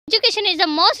education is the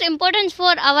most important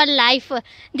for our life.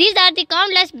 These are the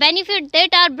countless benefits that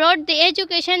are brought the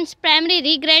education's primary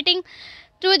regretting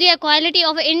to the quality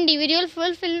of individual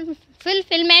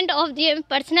fulfillment of their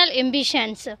personal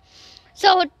ambitions.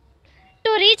 So,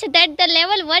 to reach that the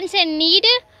level one's a need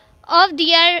of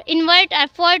their inward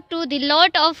effort to the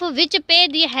lot of which pay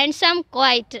the handsome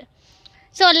quite.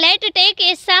 So let's take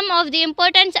a sum of the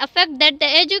important effect that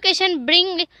the education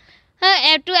bring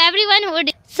to everyone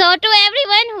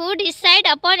who decide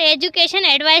upon education,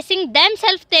 advising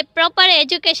themselves the proper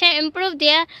education improve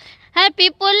their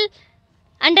people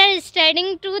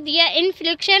understanding to their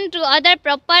inflection to other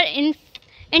proper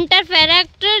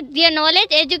interact their knowledge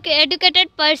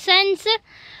educated persons.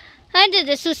 And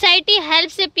the society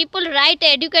helps people right.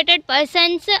 Educated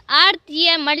persons are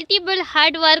the multiple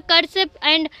hard workers,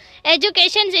 and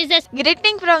education is a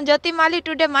greeting from Joti Malhi.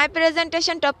 Today my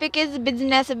presentation topic is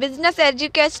business. Business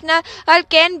educational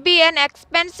can be an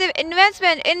expensive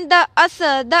investment in the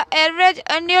average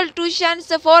annual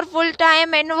tuitions for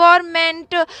full-time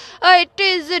environment. It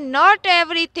is not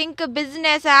everything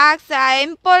business acts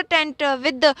important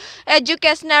with the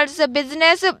educational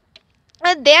business.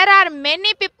 There are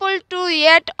many people to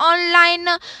yet online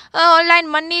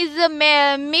monies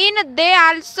mean they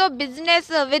also business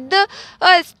with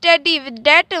study. With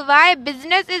that why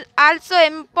business is also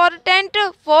important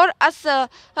for us.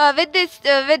 With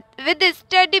the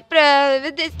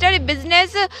study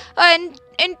business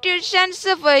intuitions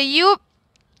for you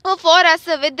for us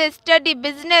with the study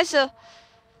business.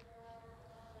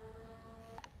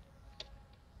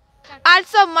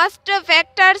 Also must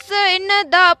factors in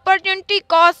the opportunity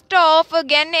cost of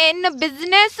gain in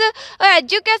business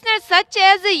education, such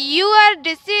as your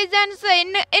decisions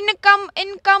in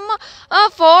income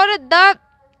for the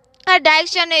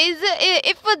direction is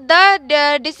if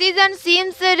the decision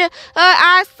seems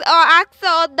asks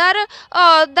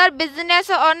other business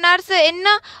owners in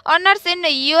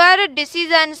your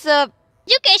decisions.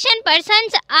 Education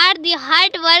persons are the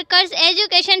hard workers.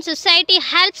 Education society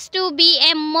helps to be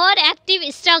a more active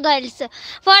struggles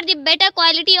for the better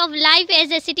quality of life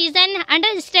as a citizen,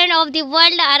 understand of the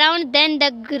world around them the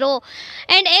grow.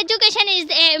 And education is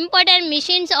a important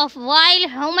mission of while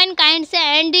humankind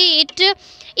and each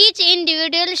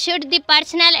individual should the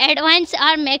personal advance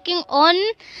are making on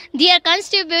their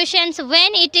contributions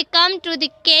when it come to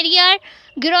the career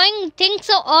growing things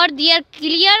or their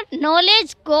clear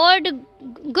knowledge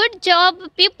good job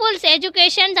people's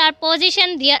educations are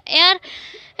positioned their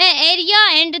area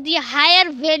and the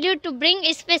higher value to bring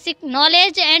specific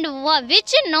knowledge and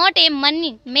which not a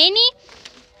many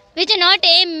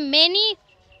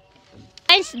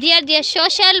finds their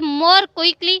social more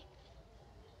quickly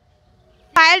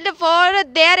filed for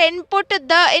their input in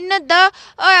the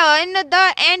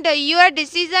end your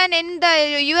decision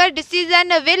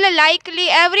will likely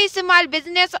every small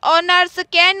business owners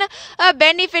can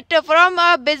benefit from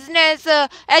a business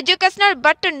educational,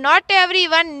 but not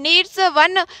everyone needs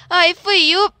one. If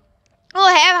you who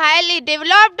have highly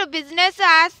developed business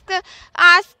ask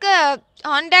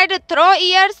 100 through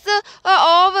years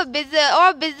of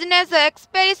business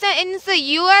experience in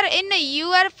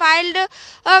your filed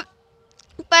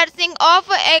pursuing of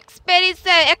experience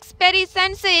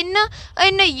in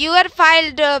your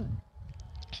filed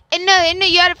in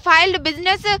your filed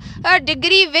business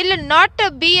degree will not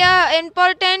be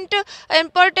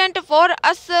important for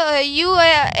us you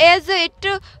as it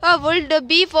would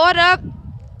be for a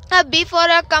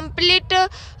complete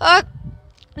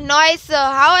noise.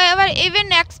 However, even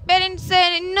experience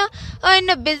in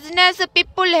business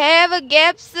people have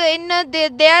gaps in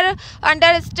their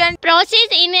understand process.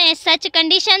 In such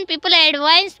condition, people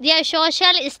advance their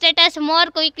social status more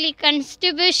quickly.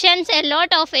 Contributions a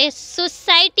lot of a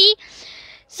society,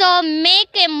 so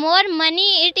make more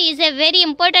money. It is a very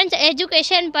important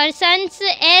education persons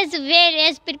as well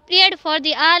as prepared for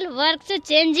the all works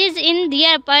changes in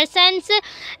their persons.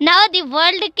 Now the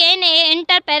world can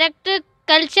interact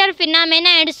culture phenomena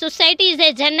and society is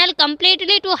a journal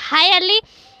completely to highly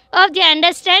of the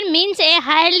understand means a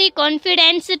highly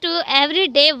confidence to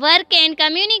everyday work and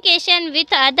communication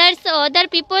with other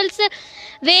peoples.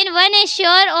 When one is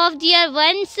sure of their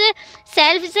one's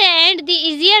selves and the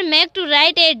easier make to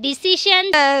write a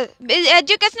decision.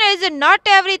 Education is not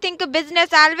everything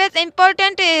business always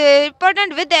important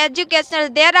with educational.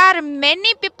 There are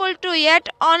many people to yet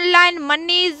online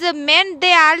monies men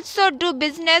they also do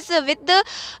business with the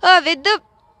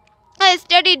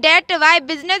study that why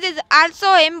business is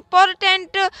also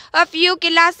important. A few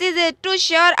classes to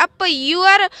shore up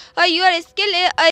your skill